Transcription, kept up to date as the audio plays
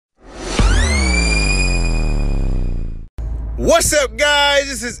What's up, guys?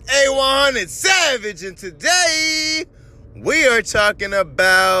 This is A100 Savage, and today we are talking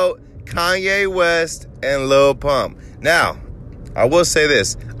about Kanye West and Lil Pump. Now, I will say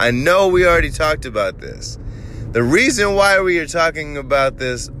this. I know we already talked about this. The reason why we are talking about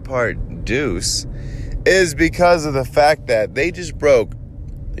this part deuce is because of the fact that they just broke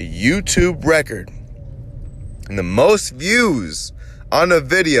the YouTube record and the most views on a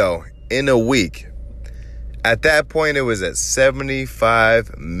video in a week. At that point, it was at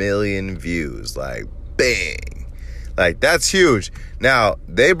 75 million views. Like, bang. Like, that's huge. Now,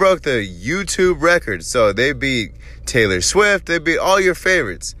 they broke the YouTube record. So they beat Taylor Swift. They beat all your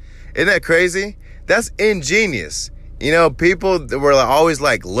favorites. Isn't that crazy? That's ingenious. You know, people were always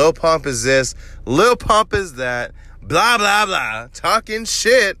like, Lil Pump is this, Lil Pump is that, blah, blah, blah. Talking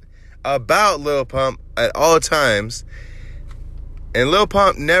shit about Lil Pump at all times. And Lil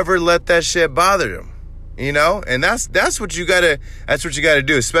Pump never let that shit bother him. You know, and that's what you gotta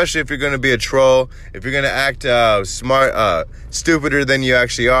do, especially if you're gonna be a troll, if you're gonna act stupider than you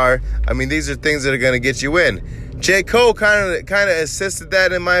actually are. I mean, these are things that are gonna get you in. J. Cole kind of assisted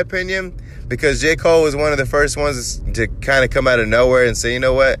that, in my opinion, because J. Cole was one of the first ones to kind of come out of nowhere and say, you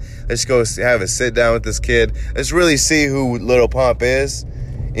know what, let's go have a sit down with this kid. Let's really see who Lil Pump is.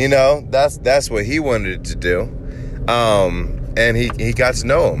 You know, that's what he wanted to do. And he got to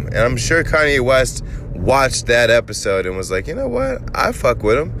know him. And I'm sure Kanye West watched that episode and was like, you know what? I fuck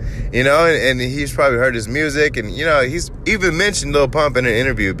with him. You know, and he's probably heard his music. And, you know, he's even mentioned Lil Pump in an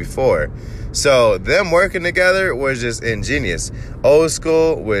interview before. So them working together was just ingenious. Old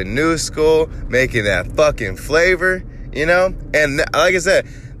school with new school, making that fucking flavor, you know? And like I said,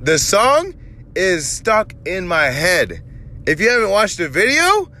 the song is stuck in my head. If you haven't watched the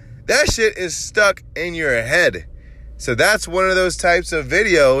video, that shit is stuck in your head. So that's one of those types of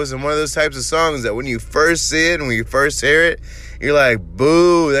videos and one of those types of songs that when you first see it and when you first hear it, you're like,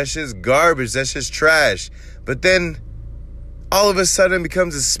 boo, that shit's garbage, that shit's trash. But then all of a sudden it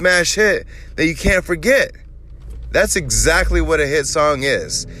becomes a smash hit that you can't forget. That's exactly what a hit song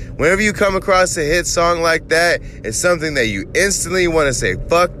is. Whenever you come across a hit song like that, it's something that you instantly want to say,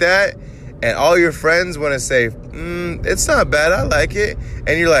 fuck that. And all your friends want to say, it's not bad, I like it.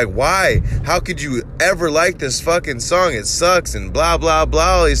 And you're like, why? How could you ever like this fucking song? It sucks and blah, blah, blah.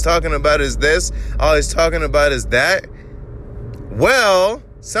 All he's talking about is this. All he's talking about is that. Well,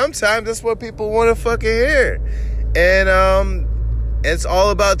 sometimes that's what people want to fucking hear. And it's all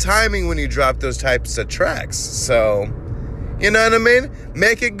about timing when you drop those types of tracks. So, you know what I mean?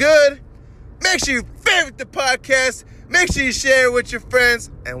 Make it good. Make sure you favorite the podcast. Make sure you share it with your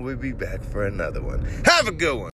friends. And we'll be back for another one. Have a good one.